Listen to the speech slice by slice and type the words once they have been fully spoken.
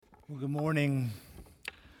Well, good morning.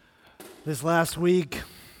 This last week,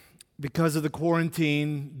 because of the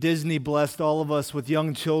quarantine, Disney blessed all of us with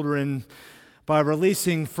young children by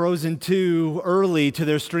releasing Frozen 2 early to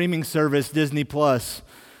their streaming service, Disney+.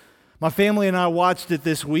 My family and I watched it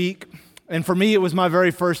this week, and for me, it was my very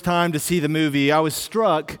first time to see the movie. I was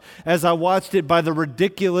struck as I watched it by the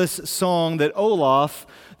ridiculous song that Olaf,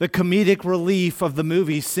 the comedic relief of the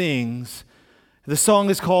movie, sings. The song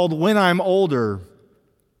is called When I'm Older.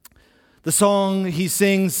 The song he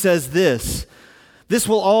sings says this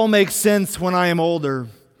will all make sense when I am older.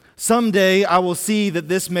 Someday I will see that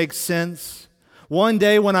this makes sense. One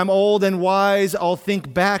day when I'm old and wise, I'll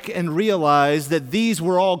think back and realize that these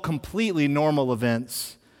were all completely normal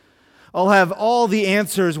events. I'll have all the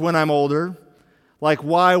answers when I'm older, like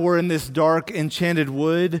why we're in this dark, enchanted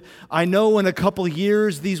wood. I know in a couple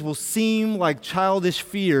years these will seem like childish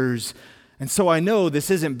fears, and so I know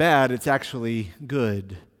this isn't bad, it's actually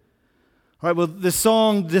good. All right, well, this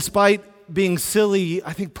song, despite being silly,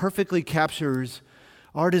 I think perfectly captures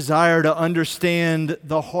our desire to understand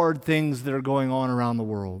the hard things that are going on around the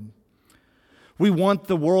world. We want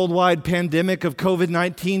the worldwide pandemic of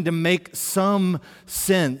COVID-19 to make some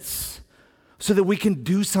sense so that we can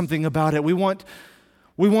do something about it. We want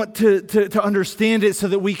to understand it so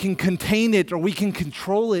that we can contain it or we can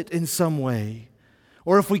control it in some way.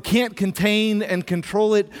 Or if we can't contain and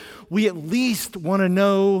control it, we at least want to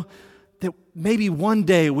know that maybe one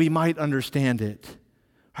day we might understand it.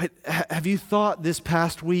 Right? Have you thought this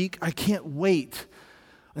past week, I can't wait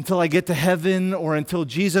until I get to heaven or until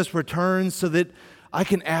Jesus returns so that I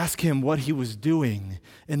can ask him what he was doing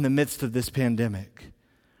in the midst of this pandemic.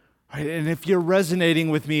 Right? And if you're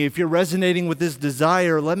resonating with me, if you're resonating with this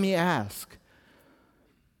desire, let me ask,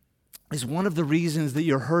 is one of the reasons that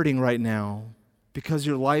you're hurting right now because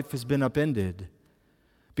your life has been upended?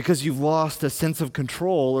 Because you've lost a sense of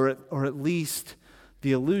control or at least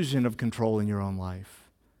the illusion of control in your own life?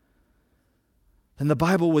 And the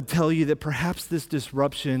Bible would tell you that perhaps this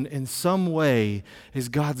disruption in some way is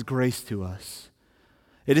God's grace to us.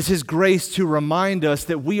 It is his grace to remind us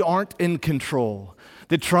that we aren't in control,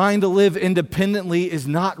 that trying to live independently is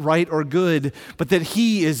not right or good, but that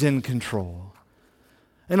he is in control.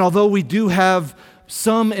 And although we do have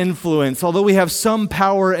some influence, although we have some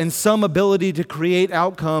power and some ability to create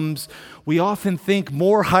outcomes, we often think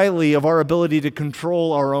more highly of our ability to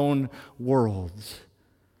control our own worlds.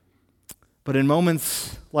 But in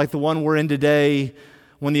moments like the one we're in today,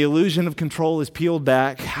 when the illusion of control is peeled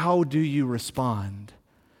back, how do you respond?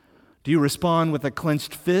 Do you respond with a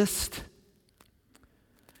clenched fist?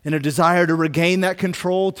 In a desire to regain that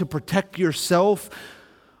control, to protect yourself?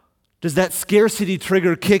 Does that scarcity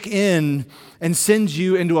trigger kick in and send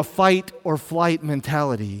you into a fight or flight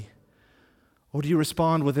mentality? Or do you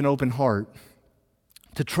respond with an open heart,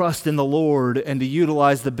 to trust in the Lord and to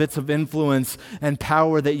utilize the bits of influence and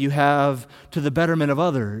power that you have to the betterment of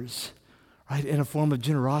others, right, in a form of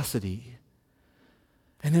generosity?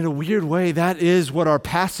 And in a weird way, that is what our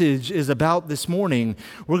passage is about this morning.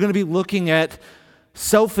 We're going to be looking at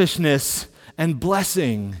selfishness and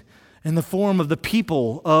blessing in the form of the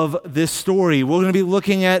people of this story. We're going to be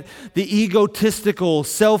looking at the egotistical,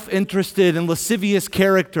 self-interested, and lascivious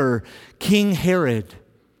character, King Herod.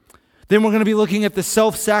 Then we're going to be looking at the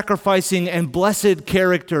self-sacrificing and blessed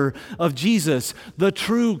character of Jesus, the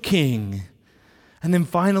true King. And then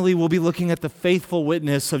finally, we'll be looking at the faithful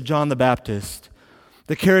witness of John the Baptist,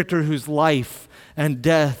 the character whose life and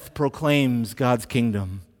death proclaims God's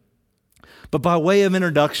kingdom. But by way of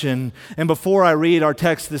introduction, and before I read our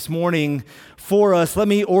text this morning for us, let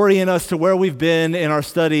me orient us to where we've been in our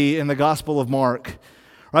study in the Gospel of Mark.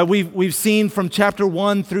 Right, we've seen from chapter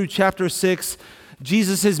 1 through chapter 6,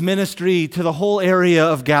 Jesus' ministry to the whole area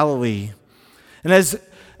of Galilee. And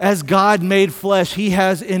as God made flesh, he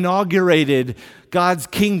has inaugurated God's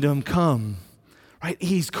kingdom come. Right?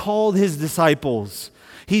 He's called his disciples.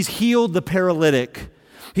 He's healed the paralytic.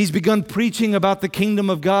 He's begun preaching about the kingdom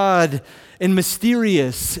of God in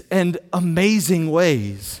mysterious and amazing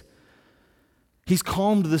ways. He's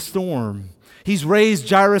calmed the storm. He's raised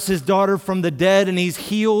Jairus' daughter from the dead, and he's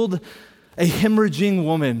healed a hemorrhaging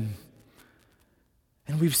woman.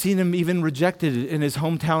 And we've seen him even rejected in his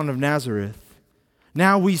hometown of Nazareth.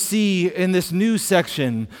 Now we see in this new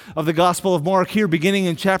section of the Gospel of Mark here, beginning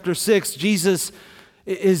in chapter 6, Jesus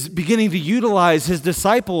is beginning to utilize his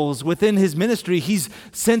disciples within his ministry. He's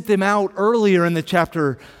sent them out earlier in the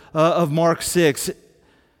chapter of Mark 6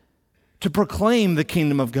 to proclaim the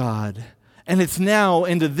kingdom of God. And it's now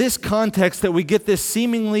into this context that we get this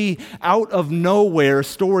seemingly out of nowhere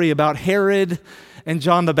story about Herod and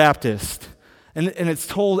John the Baptist. And it's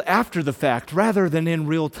told after the fact rather than in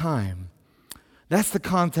real time. That's the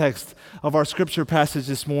context of our scripture passage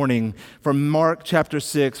this morning from Mark chapter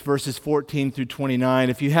 6, verses 14 through 29.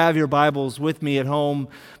 If you have your Bibles with me at home,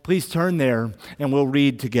 please turn there and we'll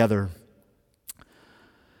read together.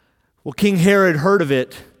 Well, King Herod heard of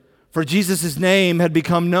it, for Jesus' name had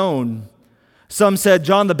become known. Some said,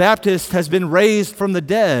 John the Baptist has been raised from the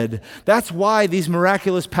dead. That's why these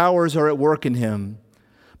miraculous powers are at work in him.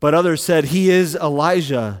 But others said, he is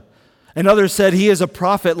Elijah. And others said, he is a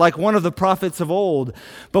prophet, like one of the prophets of old.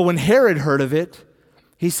 But when Herod heard of it,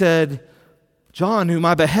 he said, John, whom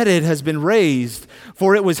I beheaded, has been raised.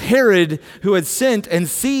 For it was Herod who had sent and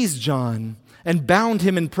seized John and bound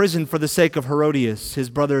him in prison for the sake of Herodias, his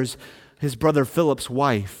brother Philip's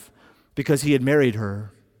wife, because he had married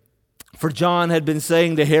her. For John had been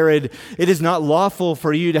saying to Herod, it is not lawful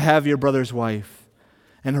for you to have your brother's wife.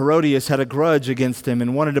 And Herodias had a grudge against him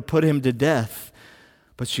and wanted to put him to death.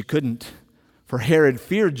 But she couldn't, for Herod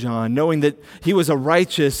feared John, knowing that he was a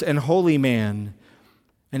righteous and holy man,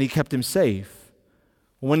 and he kept him safe.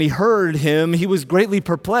 When he heard him, he was greatly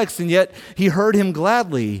perplexed, and yet he heard him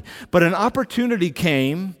gladly. But an opportunity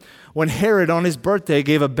came when Herod on his birthday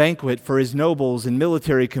gave a banquet for his nobles and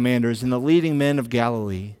military commanders and the leading men of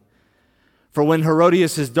Galilee. For when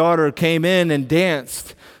Herodias' daughter came in and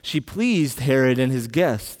danced, she pleased Herod and his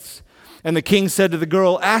guests. And the king said to the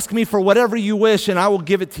girl, ask me for whatever you wish, and I will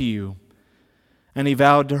give it to you. And he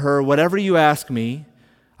vowed to her, whatever you ask me,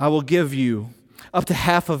 I will give you, up to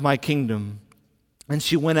half of my kingdom. And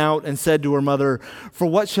she went out and said to her mother, for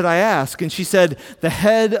what should I ask? And she said, the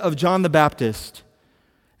head of John the Baptist.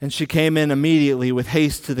 And she came in immediately with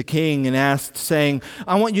haste to the king and asked, saying,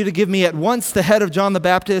 I want you to give me at once the head of John the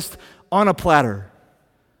Baptist on a platter.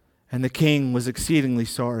 And the king was exceedingly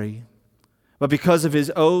sorry. But because of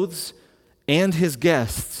his oaths and his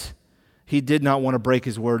guests, he did not want to break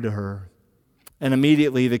his word to her. And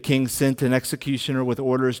immediately the king sent an executioner with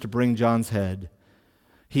orders to bring John's head.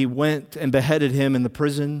 He went and beheaded him in the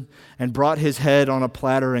prison and brought his head on a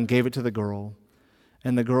platter and gave it to the girl.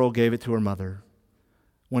 And the girl gave it to her mother.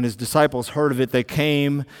 When his disciples heard of it, they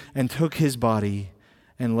came and took his body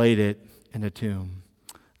and laid it in a tomb.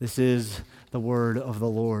 This is the word of the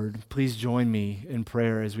Lord. Please join me in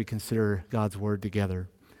prayer as we consider God's word together.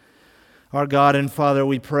 Our God and Father,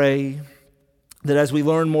 we pray that as we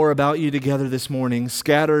learn more about you together this morning,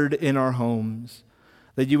 scattered in our homes,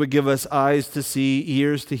 that you would give us eyes to see,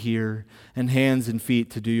 ears to hear, and hands and feet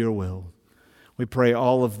to do your will. We pray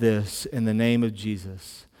all of this in the name of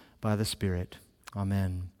Jesus, by the Spirit.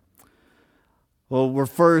 Amen. Well, we're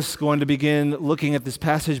first going to begin looking at this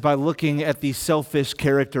passage by looking at the selfish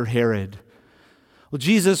character Herod. Well,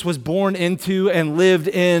 Jesus was born into and lived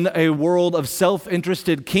in a world of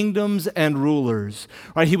self-interested kingdoms and rulers.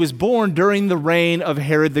 Right? He was born during the reign of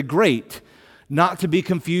Herod the Great, not to be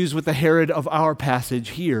confused with the Herod of our passage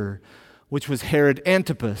here, which was Herod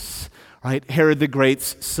Antipas, right? Herod the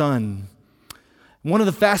Great's son. One of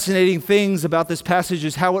the fascinating things about this passage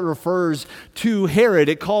is how it refers to Herod.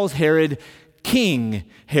 It calls Herod King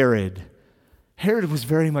Herod. Herod was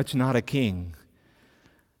very much not a king.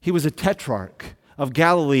 He was a tetrarch of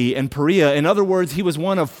Galilee and Perea. In other words, he was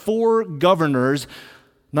one of 4 governors,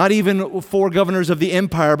 not even 4 governors of the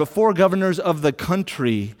empire, but 4 governors of the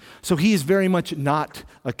country. So he is very much not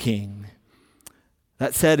a king.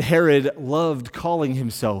 That said, Herod loved calling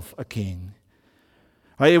himself a king.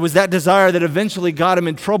 Right? It was that desire that eventually got him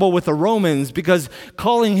in trouble with the Romans, because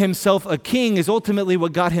calling himself a king is ultimately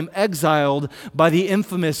what got him exiled by the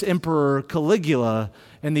infamous Emperor Caligula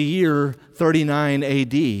in the year 39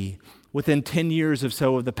 AD. Within 10 years or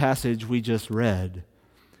so of the passage we just read.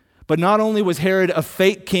 But not only was Herod a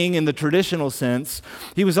fake king in the traditional sense,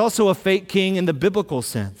 he was also a fake king in the biblical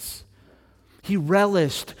sense. He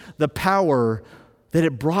relished the power that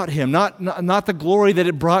it brought him, not the glory that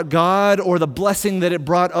it brought God or the blessing that it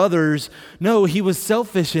brought others. No, he was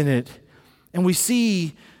selfish in it. And we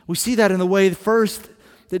see that in the way first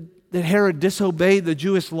that Herod disobeyed the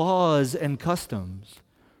Jewish laws and customs.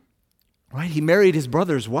 Right? He married his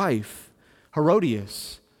brother's wife,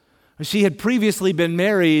 Herodias. She had previously been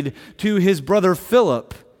married to his brother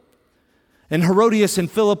Philip. And Herodias and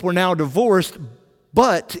Philip were now divorced,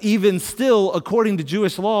 but even still, according to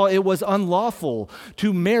Jewish law, it was unlawful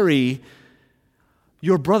to marry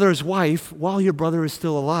your brother's wife while your brother is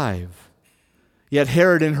still alive. Yet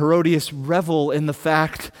Herod and Herodias revel in the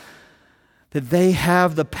fact that they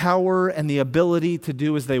have the power and the ability to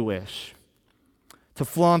do as they wish, to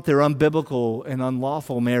flaunt their unbiblical and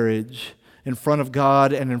unlawful marriage in front of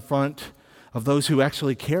God and in front of those who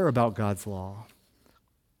actually care about God's law.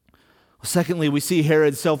 Secondly, we see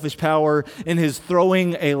Herod's selfish power in his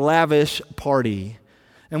throwing a lavish party.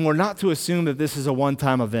 And we're not to assume that this is a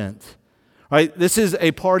one-time event. Right? This is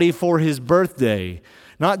a party for his birthday.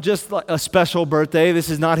 Not just a special birthday. This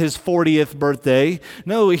is not his 40th birthday.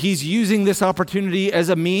 No, he's using this opportunity as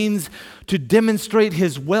a means to demonstrate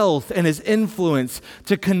his wealth and his influence,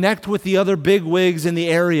 to connect with the other bigwigs in the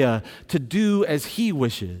area, to do as he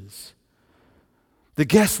wishes. The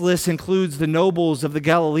guest list includes the nobles of the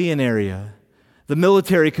Galilean area, the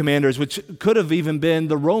military commanders, which could have even been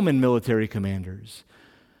the Roman military commanders.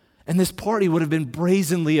 And this party would have been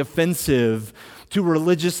brazenly offensive to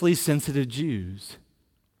religiously sensitive Jews.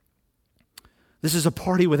 This is a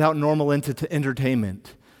party without normal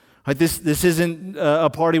entertainment. Right? This isn't a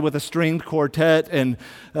party with a stringed quartet and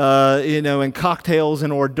cocktails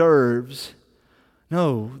and hors d'oeuvres.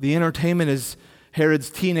 No, the entertainment is Herod's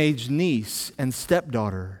teenage niece and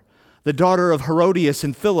stepdaughter, the daughter of Herodias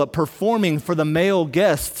and Philip, performing for the male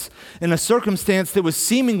guests in a circumstance that was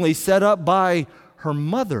seemingly set up by her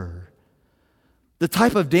mother. The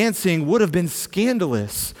type of dancing would have been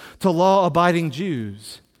scandalous to law-abiding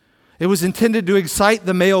Jews. It was intended to excite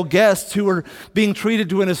the male guests who were being treated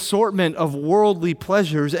to an assortment of worldly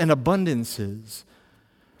pleasures and abundances.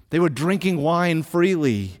 They were drinking wine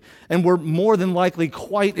freely and were more than likely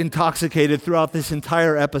quite intoxicated throughout this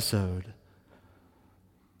entire episode.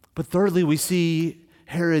 But thirdly, we see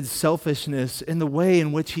Herod's selfishness in the way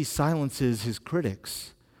in which he silences his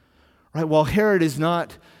critics. Right? While Herod is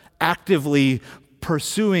not actively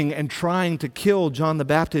pursuing and trying to kill John the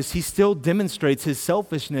Baptist, he still demonstrates his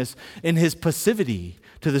selfishness in his passivity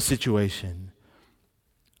to the situation.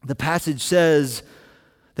 The passage says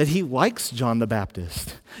that he likes John the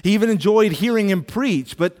Baptist. He even enjoyed hearing him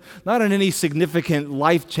preach, but not in any significant,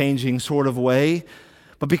 life-changing sort of way,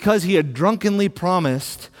 but because he had drunkenly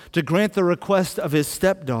promised to grant the request of his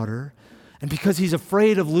stepdaughter, and because he's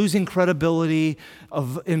afraid of losing credibility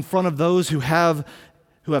in front of those who have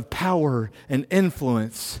power and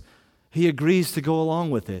influence, he agrees to go along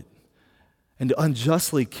with it and to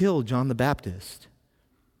unjustly kill John the Baptist.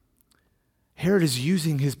 Herod is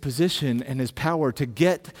using his position and his power to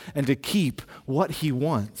get and to keep what he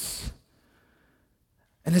wants.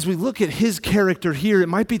 And as we look at his character here, it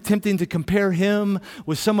might be tempting to compare him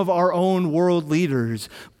with some of our own world leaders,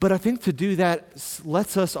 but I think to do that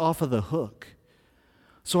lets us off of the hook.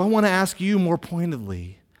 So I want to ask you more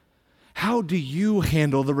pointedly, how do you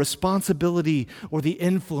handle the responsibility or the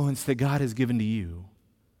influence that God has given to you?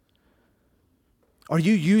 Are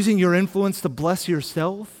you using your influence to bless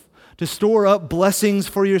yourself, to store up blessings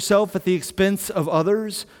for yourself at the expense of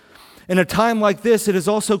others? In a time like this, it is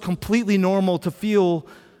also completely normal to feel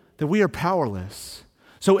that we are powerless.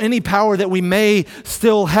 So any power that we may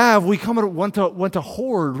still have, we want to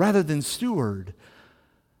hoard rather than steward.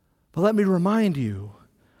 But let me remind you,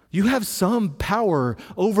 you have some power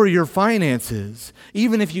over your finances,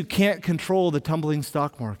 even if you can't control the tumbling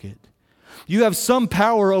stock market. You have some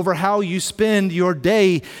power over how you spend your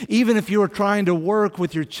day, even if you are trying to work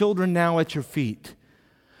with your children now at your feet.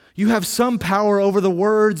 You have some power over the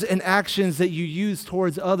words and actions that you use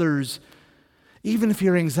towards others, even if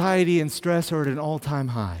your anxiety and stress are at an all-time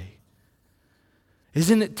high.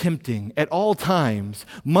 Isn't it tempting at all times,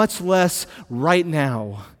 much less right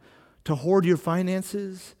now, to hoard your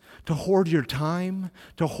finances, to hoard your time,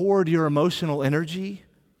 to hoard your emotional energy?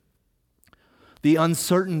 The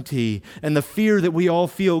uncertainty and the fear that we all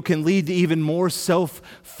feel can lead to even more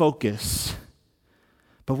self-focus.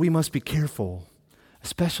 But we must be careful,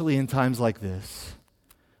 especially in times like this.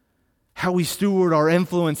 How we steward our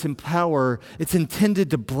influence and power, it's intended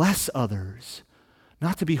to bless others,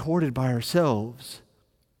 not to be hoarded by ourselves.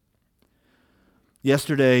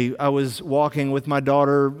 Yesterday, I was walking with my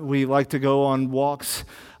daughter. We like to go on walks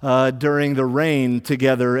during the rain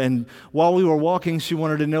together. And while we were walking, she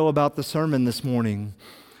wanted to know about the sermon this morning.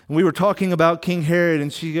 And we were talking about King Herod,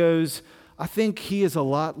 and she goes, I think he is a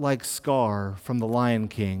lot like Scar from The Lion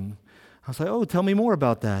King. I was like, oh, tell me more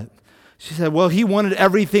about that. She said, well, he wanted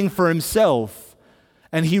everything for himself,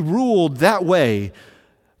 and he ruled that way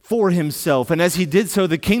for himself. And as he did so,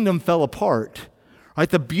 the kingdom fell apart. Right?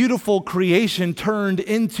 The beautiful creation turned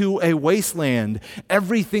into a wasteland.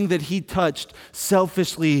 Everything that he touched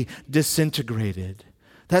selfishly disintegrated.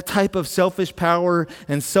 That type of selfish power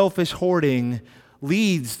and selfish hoarding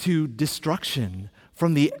leads to destruction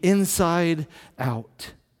from the inside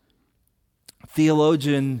out.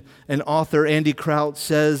 Theologian and author Andy Crouch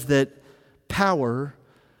says that power,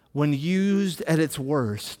 when used at its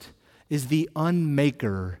worst, is the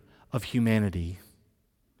unmaker of humanity.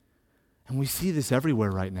 And we see this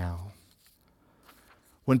everywhere right now.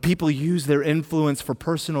 When people use their influence for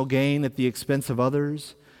personal gain at the expense of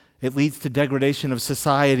others, it leads to degradation of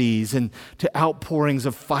societies and to outpourings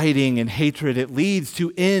of fighting and hatred. It leads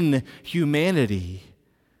to inhumanity.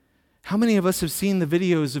 How many of us have seen the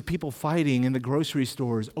videos of people fighting in the grocery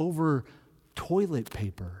stores over toilet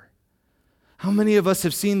paper? How many of us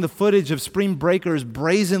have seen the footage of spring breakers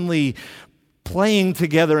brazenly playing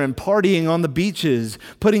together and partying on the beaches,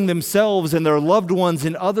 putting themselves and their loved ones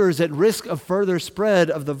and others at risk of further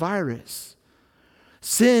spread of the virus?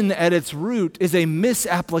 Sin at its root is a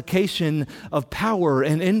misapplication of power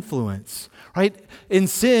and influence, right? In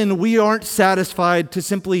sin, we aren't satisfied to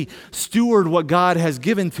simply steward what God has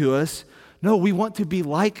given to us. No, we want to be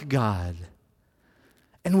like God.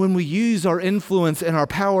 And when we use our influence and our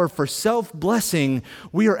power for self-blessing,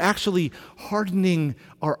 we are actually hardening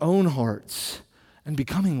our own hearts and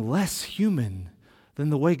becoming less human than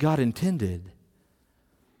the way God intended.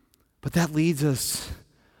 But that leads us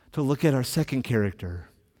to look at our second character,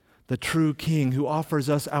 the true King who offers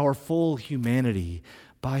us our full humanity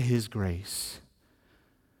by his grace.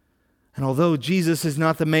 And although Jesus is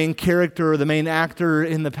not the main character or the main actor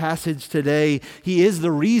in the passage today, he is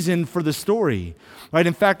the reason for the story. Right?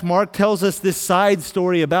 In fact, Mark tells us this side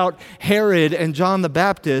story about Herod and John the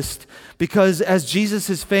Baptist because as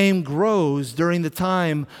Jesus' fame grows during the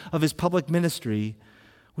time of his public ministry,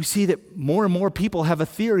 we see that more and more people have a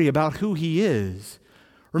theory about who he is.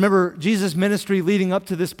 Remember, Jesus' ministry leading up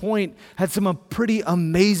to this point had some pretty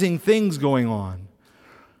amazing things going on.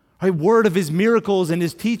 Right? Word of his miracles and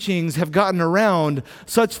his teachings have gotten around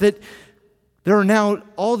such that there are now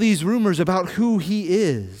all these rumors about who he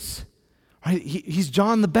is. Right? He's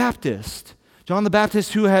John the Baptist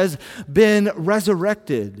who has been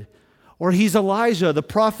resurrected. Or he's Elijah, the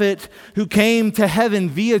prophet who came to heaven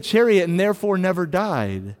via chariot and therefore never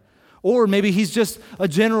died. Or maybe he's just a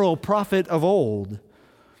general prophet of old.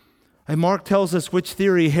 And Mark tells us which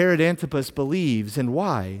theory Herod Antipas believes and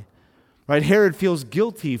why. Right? Herod feels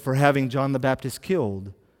guilty for having John the Baptist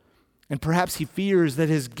killed. And perhaps he fears that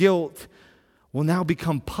his guilt will now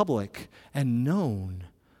become public and known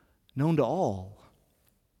to all.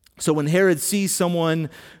 So when Herod sees someone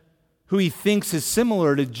who he thinks is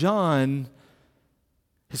similar to John,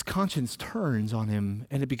 his conscience turns on him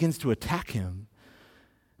and it begins to attack him.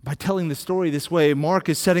 By telling the story this way, Mark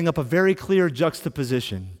is setting up a very clear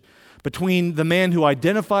juxtaposition between the man who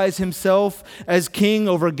identifies himself as king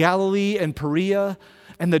over Galilee and Perea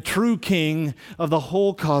and the true king of the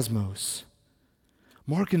whole cosmos.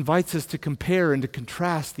 Mark invites us to compare and to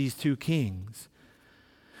contrast these two kings.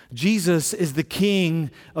 Jesus is the king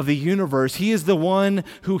of the universe. He is the one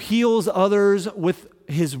who heals others with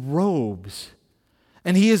his robes.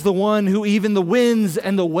 And he is the one who even the winds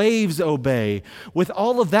and the waves obey. With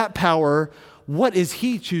all of that power, what is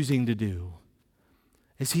he choosing to do?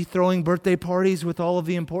 Is he throwing birthday parties with all of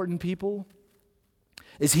the important people?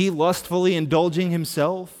 Is he lustfully indulging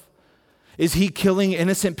himself? Is he killing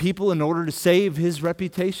innocent people in order to save his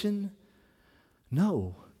reputation?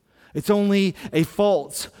 No. It's only a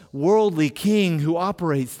false, worldly king who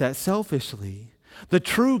operates that selfishly. The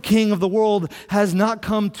true king of the world has not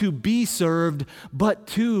come to be served, but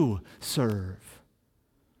to serve.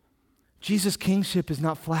 Jesus' kingship is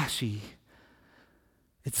not flashy.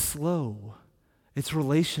 It's slow. It's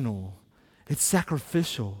relational. It's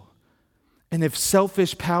sacrificial. And if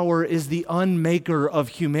selfish power is the unmaker of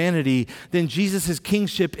humanity, then Jesus'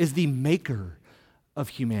 kingship is the maker of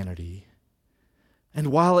humanity. And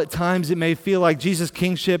while at times it may feel like Jesus'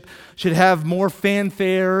 kingship should have more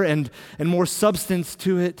fanfare and more substance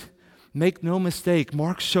to it, make no mistake,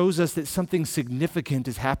 Mark shows us that something significant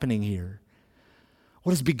is happening here.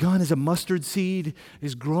 What has begun as a mustard seed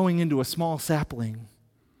is growing into a small sapling,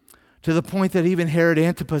 to the point that even Herod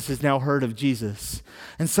Antipas has now heard of Jesus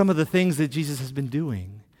and some of the things that Jesus has been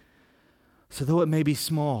doing. So though it may be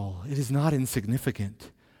small, it is not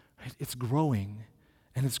insignificant. Right? It's growing,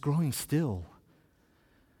 and it's growing still.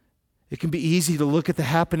 It can be easy to look at the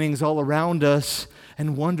happenings all around us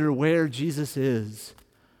and wonder where Jesus is.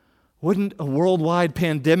 Wouldn't a worldwide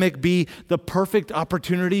pandemic be the perfect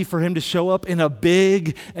opportunity for him to show up in a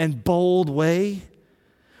big and bold way?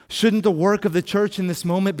 Shouldn't the work of the church in this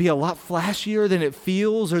moment be a lot flashier than it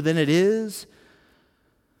feels or than it is?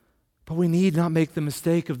 But we need not make the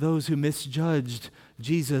mistake of those who misjudged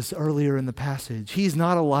Jesus earlier in the passage. He's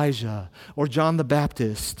not Elijah or John the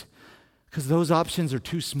Baptist, because those options are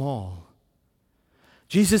too small.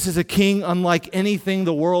 Jesus is a king unlike anything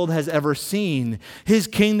the world has ever seen. His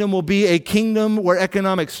kingdom will be a kingdom where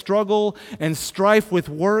economic struggle and strife with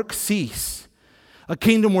work cease. A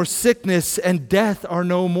kingdom where sickness and death are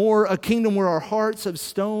no more. A kingdom where our hearts of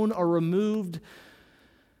stone are removed.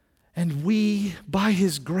 And we, by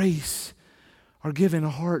his grace, are given a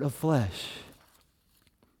heart of flesh.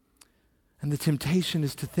 And the temptation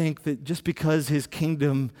is to think that just because his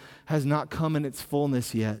kingdom has not come in its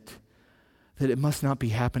fullness yet, that it must not be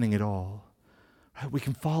happening at all. Right? We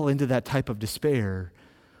can fall into that type of despair.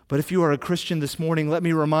 But if you are a Christian this morning, let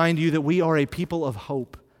me remind you that we are a people of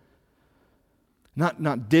hope.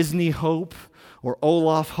 Not Disney hope or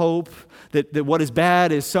Olaf hope, that what is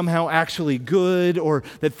bad is somehow actually good, or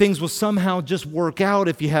that things will somehow just work out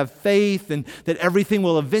if you have faith, and that everything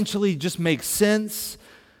will eventually just make sense.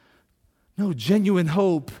 No, genuine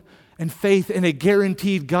hope and faith in a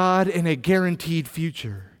guaranteed God and a guaranteed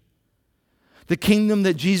future. The kingdom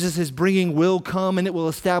that Jesus is bringing will come, and it will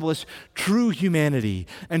establish true humanity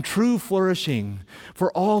and true flourishing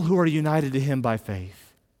for all who are united to him by faith.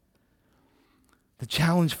 The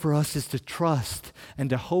challenge for us is to trust and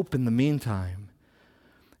to hope in the meantime.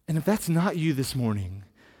 And if that's not you this morning,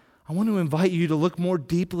 I want to invite you to look more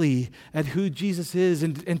deeply at who Jesus is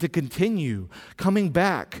and to continue coming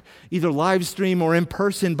back, either live stream or in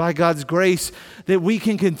person by God's grace, that we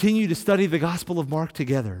can continue to study the Gospel of Mark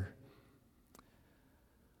together.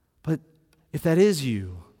 But if that is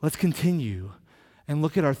you, let's continue and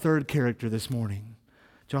look at our third character this morning,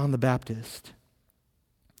 John the Baptist.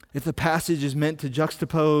 If the passage is meant to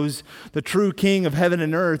juxtapose the true king of heaven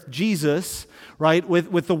and earth, Jesus, right,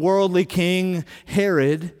 with the worldly king,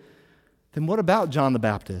 Herod, then what about John the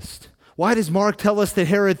Baptist? Why does Mark tell us that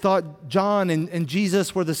Herod thought John and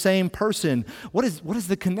Jesus were the same person? What is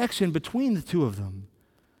the connection between the two of them?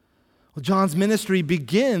 Well, John's ministry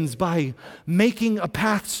begins by making a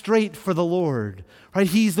path straight for the Lord. Right?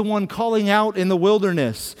 He's the one calling out in the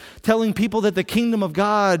wilderness, telling people that the kingdom of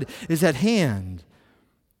God is at hand.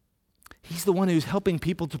 He's the one who's helping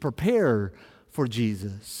people to prepare for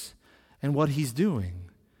Jesus and what he's doing.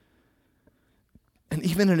 And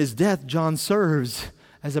even in his death, John serves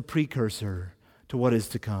as a precursor to what is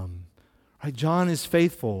to come. Right? John is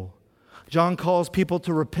faithful. John calls people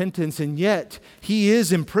to repentance, and yet he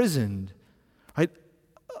is imprisoned. Right?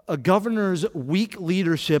 A governor's weak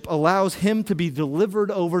leadership allows him to be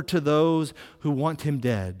delivered over to those who want him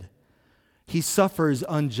dead. He suffers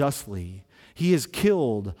unjustly. He is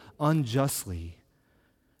killed unjustly.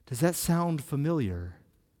 Does that sound familiar?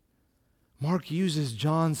 Mark uses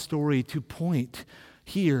John's story to point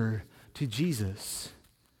here to Jesus.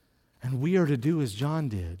 And we are to do as John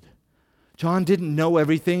did. John didn't know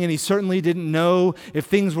everything, and he certainly didn't know if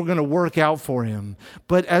things were going to work out for him.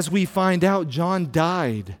 But as we find out, John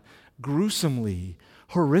died gruesomely,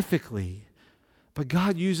 horrifically. But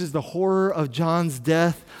God uses the horror of John's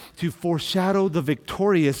death to foreshadow the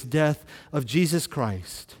victorious death of Jesus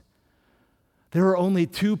Christ. There are only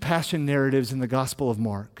two passion narratives in the Gospel of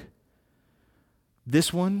Mark.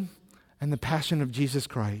 This one and the passion of Jesus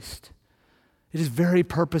Christ. It is very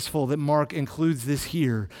purposeful that Mark includes this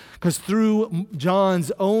here, because through John's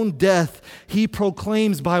own death, he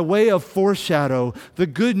proclaims by way of foreshadow the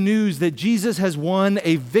good news that Jesus has won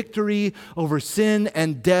a victory over sin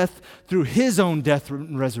and death through his own death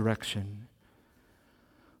and resurrection.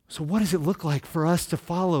 So what does it look like for us to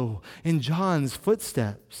follow in John's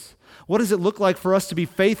footsteps? What does it look like for us to be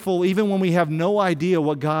faithful even when we have no idea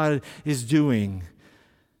what God is doing?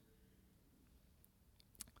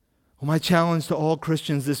 Well, my challenge to all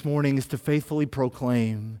Christians this morning is to faithfully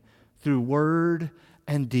proclaim through word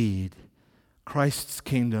and deed Christ's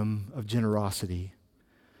kingdom of generosity.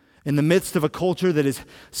 In the midst of a culture that is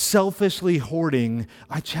selfishly hoarding,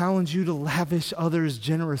 I challenge you to lavish others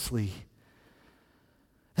generously.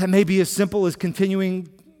 That may be as simple as continuing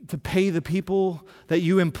to pay the people that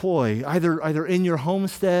you employ, either in your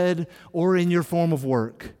homestead or in your form of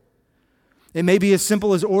work. It may be as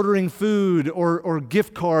simple as ordering food or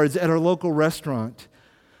gift cards at our local restaurant,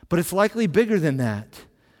 but it's likely bigger than that.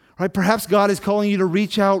 Right? Perhaps God is calling you to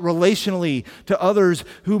reach out relationally to others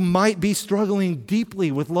who might be struggling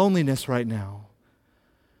deeply with loneliness right now.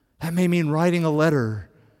 That may mean writing a letter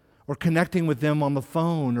or connecting with them on the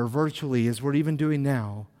phone or virtually, as we're even doing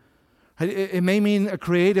now. It may mean a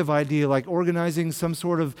creative idea like organizing some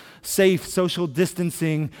sort of safe social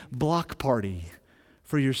distancing block party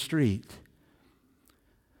for your street.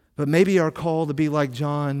 But maybe our call to be like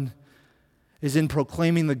John is in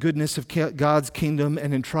proclaiming the goodness of God's kingdom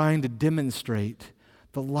and in trying to demonstrate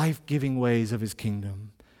the life-giving ways of his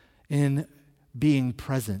kingdom, in being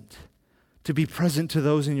present, to be present to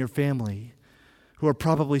those in your family who are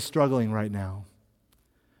probably struggling right now,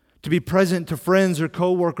 to be present to friends or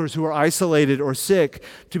coworkers who are isolated or sick,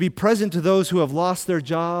 to be present to those who have lost their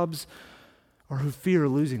jobs or who fear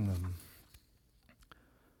losing them.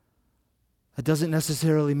 That doesn't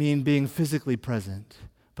necessarily mean being physically present,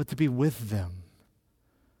 but to be with them.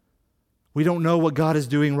 We don't know what God is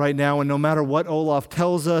doing right now, and no matter what Olaf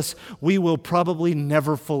tells us, we will probably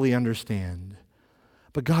never fully understand.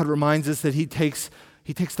 But God reminds us that He takes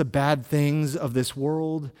the bad things of this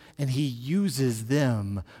world and He uses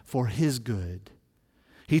them for His good.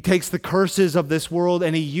 He takes the curses of this world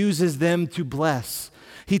and He uses them to bless.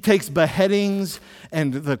 He takes beheadings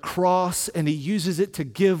and the cross and He uses it to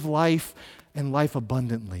give life and life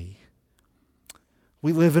abundantly.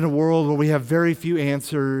 We live in a world where we have very few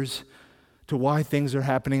answers to why things are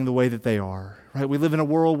happening the way that they are, right? We live in a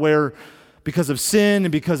world where because of sin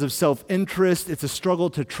and because of self-interest, it's a struggle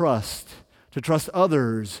to trust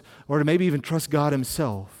others, or to maybe even trust God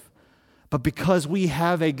Himself. But because we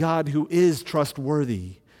have a God who is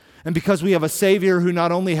trustworthy, and because we have a Savior who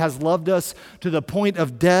not only has loved us to the point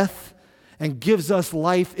of death and gives us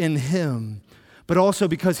life in Him, but also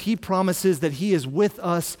because He promises that He is with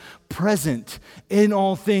us, present in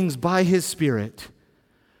all things by His Spirit,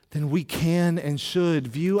 then we can and should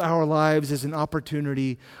view our lives as an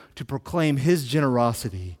opportunity to proclaim His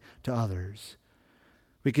generosity to others.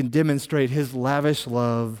 We can demonstrate His lavish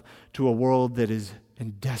love to a world that is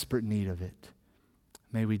in desperate need of it.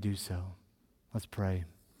 May we do so. Let's pray.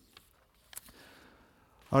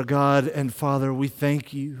 Our God and Father, we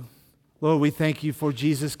thank You. Lord, we thank You for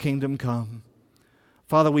Jesus' kingdom come.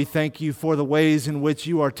 Father, we thank You for the ways in which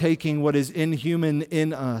You are taking what is inhuman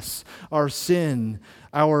in us, our sin,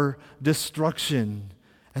 our destruction,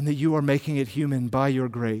 and that You are making it human by Your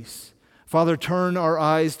grace. Father, turn our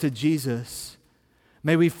eyes to Jesus.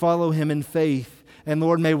 May we follow Him in faith. And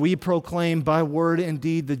Lord, may we proclaim by word and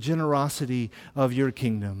deed the generosity of Your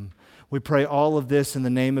kingdom. We pray all of this in the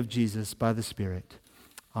name of Jesus by the Spirit.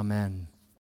 Amen.